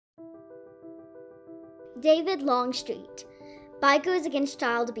David Longstreet, Bikers Against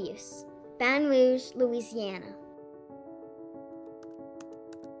Child Abuse, Baton Rouge, Louisiana.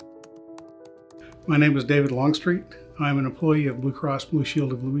 My name is David Longstreet. I'm an employee of Blue Cross Blue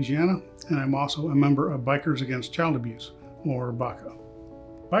Shield of Louisiana, and I'm also a member of Bikers Against Child Abuse, or BACA.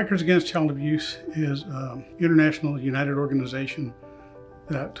 Bikers Against Child Abuse is an international united organization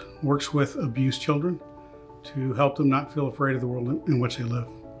that works with abused children to help them not feel afraid of the world in which they live.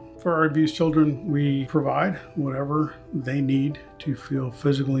 For our abused children, we provide whatever they need to feel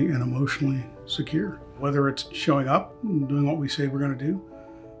physically and emotionally secure. Whether it's showing up and doing what we say we're going to do,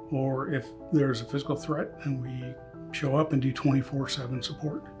 or if there's a physical threat, and we show up and do 24/7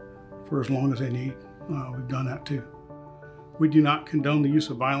 support for as long as they need. We've done that too. We do not condone the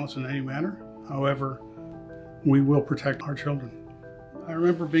use of violence in any manner. However, we will protect our children. I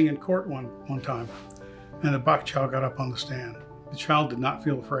remember being in court one time, and a BACA child got up on the stand. The child did not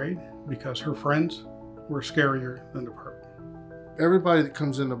feel afraid because her friends were scarier than the perp. Everybody that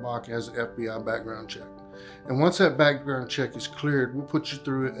comes into BACA has an FBI background check. And once that background check is cleared, we'll put you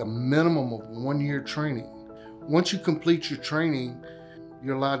through a minimum of 1 year training. Once you complete your training,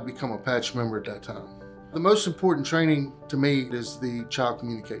 you're allowed to become a patch member at that time. The most important training to me is the child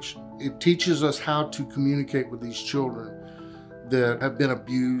communication. It teaches us how to communicate with these children that have been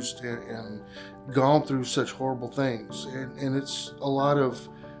abused and gone through such horrible things. And it's a lot of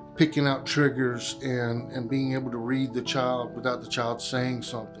picking out triggers and being able to read the child without the child saying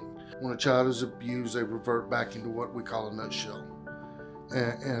something. When a child is abused, they revert back into what we call a nutshell.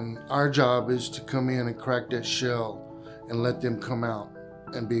 And our job is to come in and crack that shell and let them come out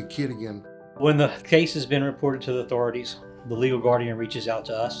and be a kid again. When the case has been reported to the authorities, the legal guardian reaches out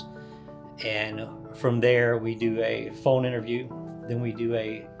to us, and from there we do a phone interview, then we do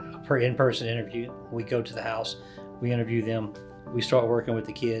a in-person interview. We go to the house, we interview them, we start working with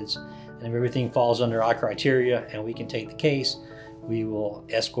the kids, and if everything falls under our criteria and we can take the case, we will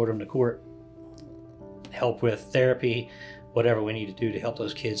escort them to court, help with therapy, whatever we need to do to help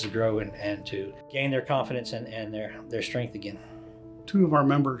those kids to grow and to gain their confidence and their strength again. 2 of our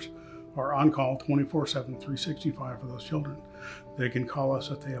members are on call 24/7, 365 for those children. They can call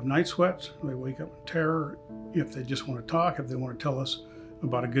us if they have night sweats, they wake up in terror, if they just want to talk, if they want to tell us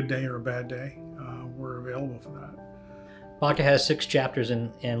about a good day or a bad day, we're available for that. BACA has 6 chapters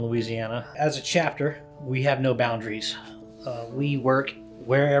in Louisiana. As a chapter, we have no boundaries. We work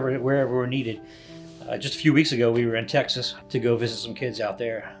wherever we're needed. Just a few weeks ago, we were in Texas to go visit some kids out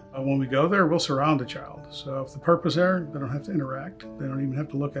there. When we go there, we'll surround the child. So if the perp is there, they don't have to interact. They don't even have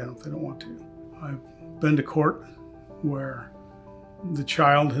to look at them if they don't want to. I've been to court where the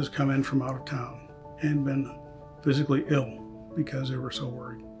child has come in from out of town and been physically ill because they were so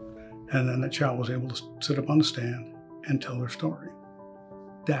worried. And then the child was able to sit up on the stand and tell their story.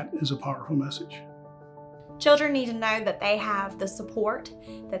 That is a powerful message. Children need to know that they have the support,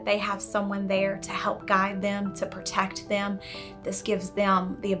 that they have someone there to help guide them, to protect them. This gives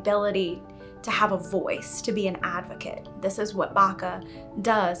them the ability to have a voice, to be an advocate. This is what BACA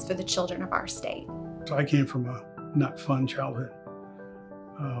does for the children of our state. So I came from a not fun childhood.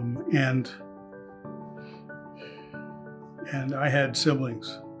 And I had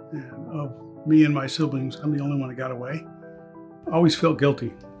siblings. And of me and my siblings, I'm the only one that got away. I always felt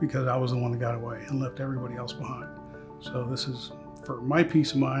guilty because I was the one that got away and left everybody else behind. So this is, for my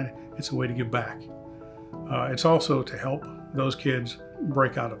peace of mind, it's a way to give back. It's also to help those kids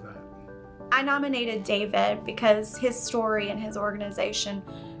break out of that. I nominated David because his story and his organization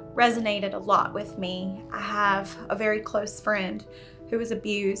resonated a lot with me. I have a very close friend who was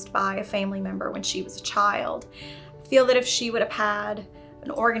abused by a family member when she was a child. I feel that if she would have had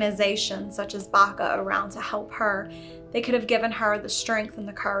an organization such as BACA around to help her, they could have given her the strength and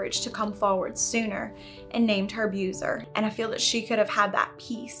the courage to come forward sooner and named her abuser. And I feel that she could have had that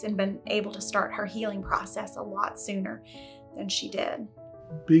peace and been able to start her healing process a lot sooner than she did.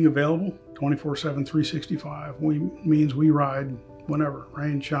 Being available 24/7, 365 means we ride whenever,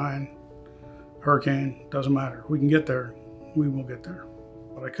 rain, shine, hurricane, doesn't matter. We can get there, we will get there.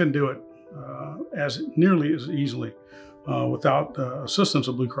 But I couldn't do it as nearly as easily without the assistance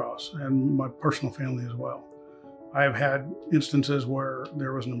of Blue Cross and my personal family as well. I have had instances where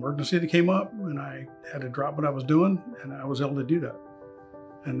there was an emergency that came up and I had to drop what I was doing and I was able to do that.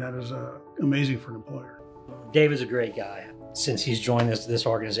 And that is amazing for an employer. David's a great guy. Since he's joined this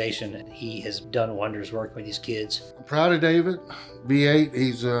organization, he has done wonders working with these kids. I'm proud of David. V8,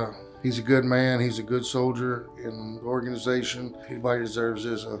 he's a good man. He's a good soldier in the organization. Anybody deserves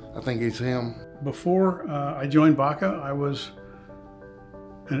this, I think it's him. Before I joined BACA, I was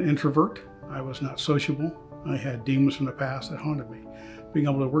an introvert. I was not sociable. I had demons from the past that haunted me. Being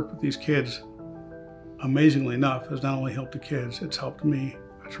able to work with these kids amazingly enough, has not only helped the kids, it's helped me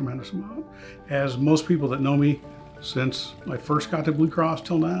a tremendous amount. As most people that know me since I first got to Blue Cross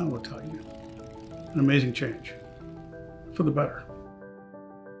till now will tell you, an amazing change for the better.